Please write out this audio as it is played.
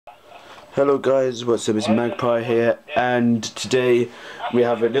Hello guys, what's up? It's Magpie here, and today we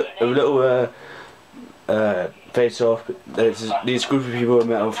have a little face-off. There's these group of people I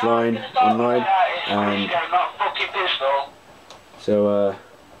met online, and so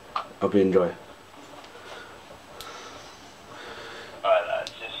hope you enjoy. Alright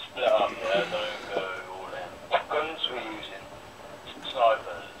lads, just split up, yeah, don't go all in. What guns were you using?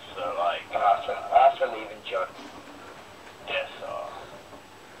 Snipers, so like... After leaving John. Yes,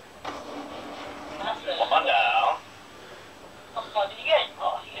 Come on now. Did you get it?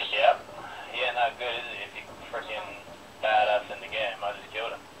 Yep. He ain't that good, is he? If you're freaking badass in the game, I just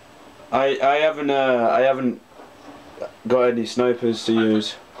killed him. I haven't got any snipers to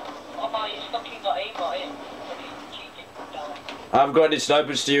use. Oh, you fucking got aim on it. Cheating. I haven't got any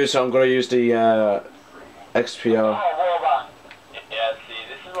snipers to use, so I'm gonna use the XPR. Yeah, see,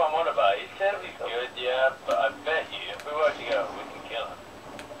 this is what I'm on about. He said he's good, yeah, but I bet you, if we were to go, we can kill him.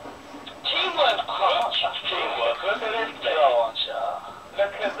 Teamwork, bitch. Teamwork, look at this place.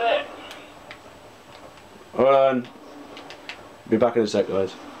 Look at this. Hold on. Be back in a sec,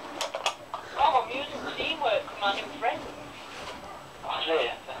 guys. Oh, I'm using teamwork, commanding friends. Oh,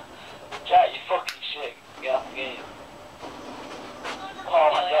 shit. Jack, you fucking shit. Get off the game. Oh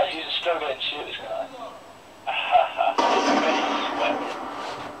my god, you're struggling to shoot this guy.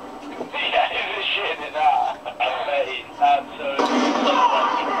 Yeah, he's shitting it now. I bet he's absolutely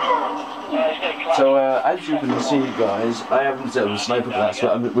So as you can see, guys, I haven't set up a sniper class,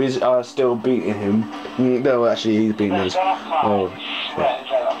 but we are still beating him. No, actually, he's beating us. Oh, shit.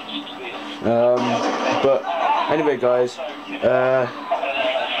 But anyway, guys,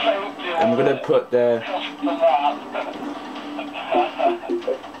 I'm gonna put the. I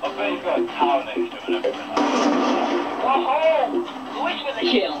bet he's got a tower next to him and everything. Whoa! Who is with the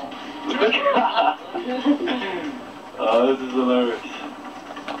kill? Oh, this is hilarious.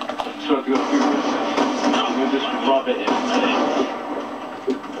 So I have to go through this. I'm going to just rub it in.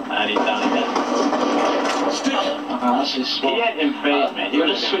 And he's down again. That's his spawn. He ain't in phase, mate. He would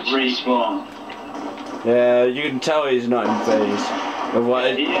have switched respawn. Yeah, you can tell he's not in phase.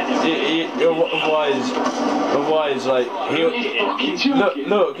 Otherwise, otherwise, like look, he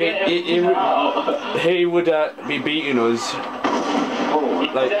would be beating us.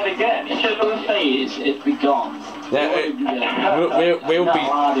 Like, then again, if you're going to phase, it'd be gone. Yeah, we'll be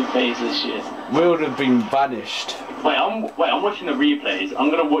hard in phase this year. We would have been vanished. Wait, I'm watching the replays. I'm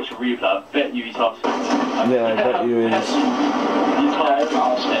gonna watch a replay. I bet you he's half. Yeah, I bet you is. He's half.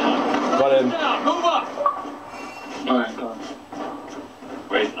 Got him. Move up. Alright, go on.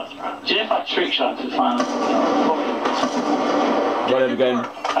 Raising us around. Do you know if I trick shot to find Got him again.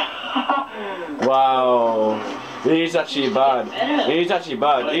 Wow. He's actually bad. He's actually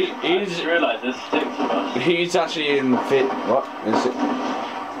bad. I just realised there's 6 of us. He's actually in fit. What is it?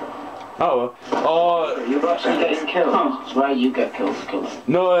 Oh. You're actually getting killed. That's where you get killed to kill him.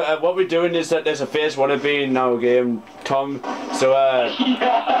 No, what we're doing is that there's a phase wannabe in our game, Tom. So Phase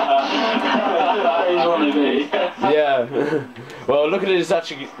wannabe. Yeah. Well, look at his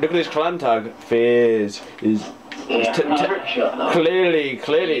clan tag. Phase is. Yeah, Clearly. If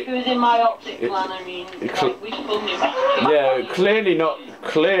it was in my optic plan, I mean, like, we filmed him. Yeah, clearly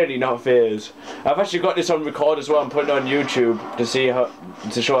not phase. I've actually got this on record as well. I'm putting it on YouTube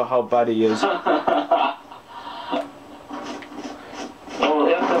to show how bad he is. Well,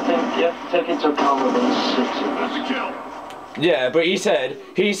 you have to take into account that there's 6 of us. Yeah, but he said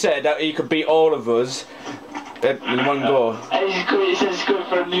that he could beat all of us in one go. And he says he's going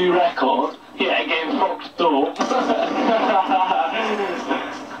for a new record. Yeah, getting fucked up.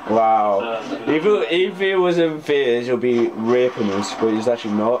 Wow. If he was in phase, he'll be raping us, but he's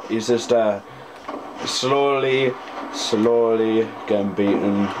actually not. He's just slowly getting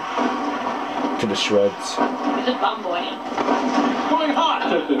beaten to the shreds. He's a fanboy. Going hot.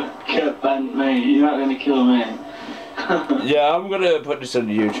 Get bent, mate. You're not gonna kill me. Yeah, I'm gonna put this on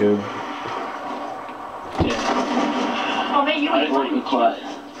YouTube. Yeah. Oh, mate, you won't be quiet.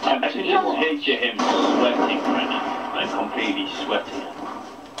 I can just picture him sweating right now, like completely sweating.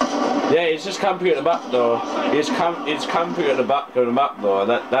 Yeah, he's just camping at the back though. He's camping at the back of the map though.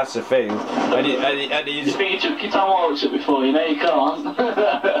 That's the thing. And he's. You think you took your time to it before? You know you can't.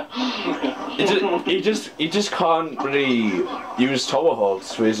 he just can't really use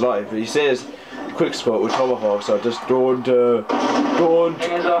tomahawks for his life. He says quick spot with tomahawks. So just don't. The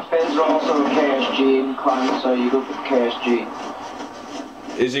thing is, our fins are also KSG in clan, so you go for KSG.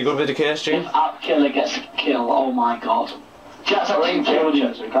 Is he good with the KSG? If App Killer gets a kill, oh my god. Jack's actually killed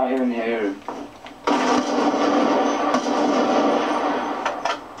you, so we can't even hear him.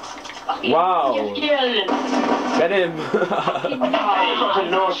 Wow. Get him! It's a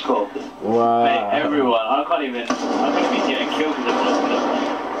no scope. Wow. Mate, everyone. I can't even get a kill because of the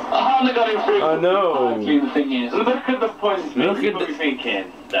I only got him through. I know. The thing is, Look at the points, mate. Look at You're probably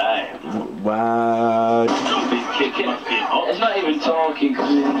thinking, damn. Wow. These kids must be hot. it's not even talking because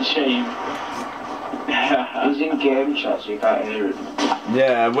he's in shame. He's in game chat, so you can't hear it.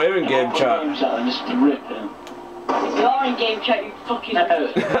 Yeah, we're in game Game chat. chat and just rip him. If you are in game chat, you fucking...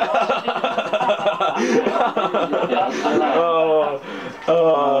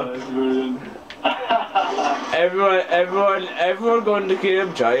 Everyone going to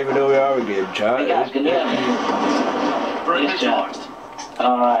game chat, even though we are in game chat. You guys can hear me. Yes, chat.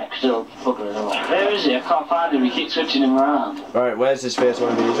 Alright, still fucking it up. Where is he? I can't find him. We keep switching him around. Right, where's this first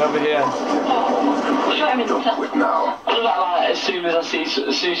one? He's over here. Shut him in the I do that like as soon as you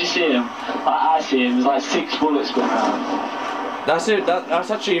see him, like I see him, there's like 6 bullets going around. That's it.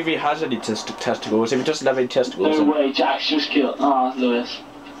 That's actually if he has any testicles. If he doesn't have any testicles. No way, Jack's just killed. Oh, Lewis.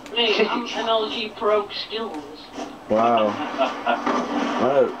 Mate, I'm MLG Pro skills. Wow.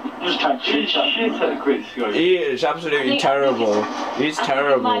 Wow. Just trying to shoot shot. Shit at a quick score. He is absolutely terrible. He's My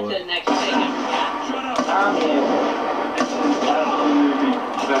terrible. turn next day.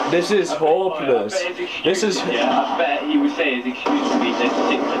 This is hopeless. This is. Yeah, I bet he would say his excuse would be there's 6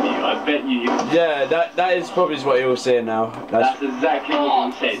 of you. I bet you. Yeah, that is probably what he will say now. That's exactly what he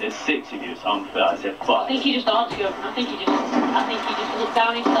would say. There's 6 of you. It's unfair. I said I fuck. think he just answered. I think he just looked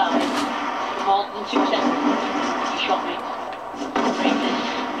down his side. For more than 2 seconds, he shot me.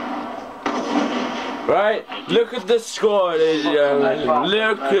 Right, look at the score, ladies and gentlemen.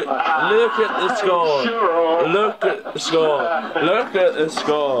 Look at the score. Look at the score. Look at the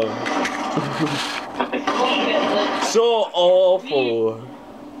score. So awful.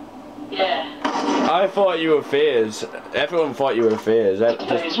 Yeah. I thought you were faze. Everyone thought you were faze.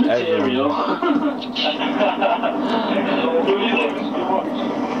 Phase material.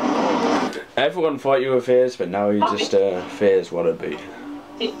 Everyone thought you were faze, but now you're just a faze wannabe.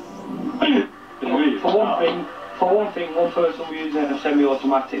 For one thing, one person will be using a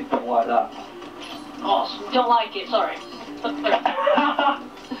semi-automatic, don't like that. Oh, don't like it. Sorry.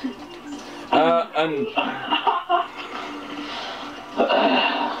 And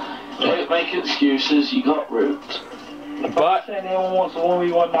Don't make excuses, you got rooped. but Saying anyone wants a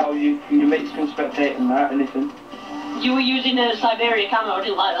 1v1 now, your mates can spectate and that, anything. You were using a Siberia camera. I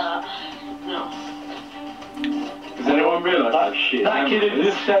didn't like that. No. Does anyone realise that shit? That kid who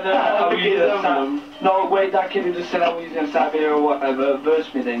just said I was using a no, wait, that kid who just said I was using a Siberia or whatever,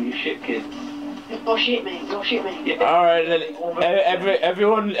 verse me then, you shit kid. Go shit me. Go shit me. Yeah. alright, then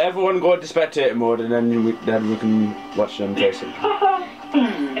everyone go into spectator mode, and then we can watch them facing.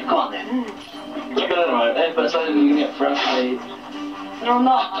 Go on then. Alright, but it's only you can get fresh lead. No, I'm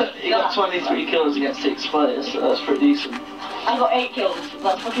not. You got 23 kills against 6 players, so that's pretty decent. I got 8 kills.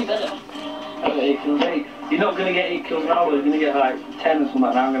 That's fucking better. I got 8 kills. Hey, you're not gonna get 8 kills an hour, you're gonna get like 10 or something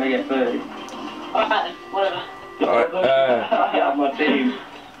like that, I'm gonna get 30. Alright then, whatever. Get off my team.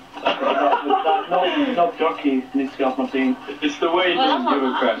 No jockey needs to get off my team. It's the way you don't give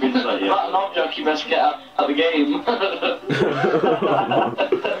a crap. It's like, That knob jockey best get out of the game.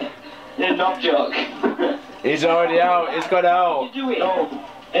 Yeah, knob jock. He's already out. He's got out. You do it. No.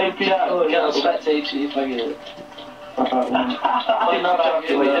 Get a spectator if I get it. Knob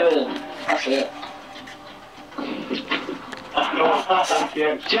jockey, what are you doing? That's it.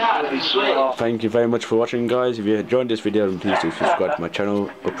 Jack, sweet. Thank you very much for watching, guys. If you enjoyed this video, then please do subscribe to my channel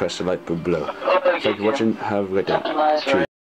or press the like button below. Thank you for watching. Have a great day. Cheers.